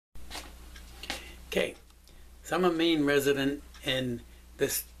Okay, so I'm a Maine resident, and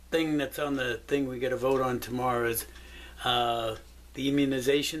this thing that's on the thing we got to vote on tomorrow is the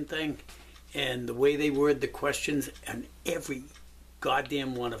immunization thing, and the way they word the questions, and every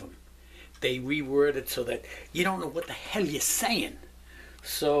goddamn one of them, they reword it so that you don't know what the hell you're saying.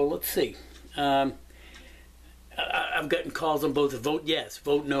 So let's see. I've gotten calls on both vote yes,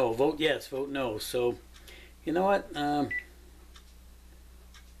 vote no, vote yes, vote no. So you know what? Tell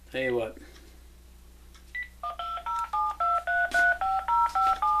you what.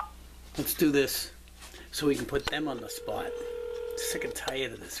 Let's do this so we can put them on the spot. Sick and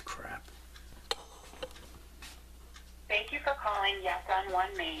tired of this crap. Thank you for calling Yes on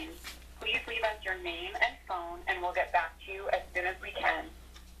One Maine. Please leave us your name and phone, and we'll get back to you as soon as we can.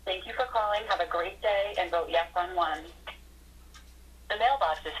 Thank you for calling. Have a great day, and vote yes on one. The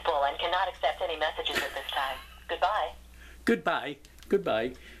mailbox is full and cannot accept any messages at this time. Goodbye. Goodbye.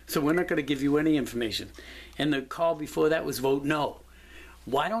 Goodbye. So we're not going to give you any information. And the call before that was vote no.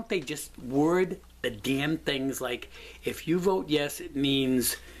 Why don't they just word the damn things like, if you vote yes, it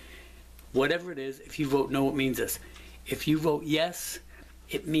means whatever it is. If you vote no, it means this. If you vote yes,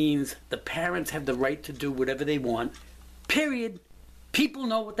 it means the parents have the right to do whatever they want. Period. People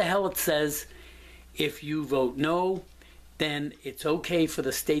know what the hell it says. If you vote no, then it's okay for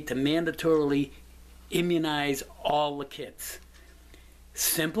the state to mandatorily immunize all the kids.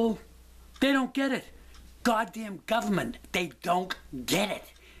 Simple? They don't get it. Goddamn government, they don't get it.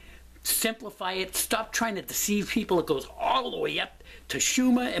 Simplify it. Stop trying to deceive people. It goes all the way up to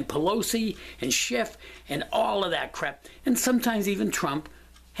Schumer and Pelosi and Schiff and all of that crap. And sometimes even Trump.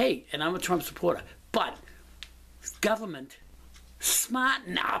 Hey, and I'm a Trump supporter. But government,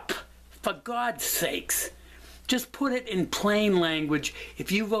 smarten up, for God's sakes. Just put it in plain language.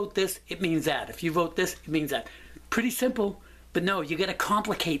 If you vote this, it means that. If you vote this, it means that. Pretty simple. But no, you got to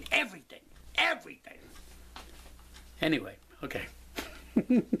complicate everything. Everything. Anyway, okay.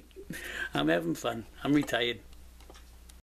 I'm having fun. I'm retired.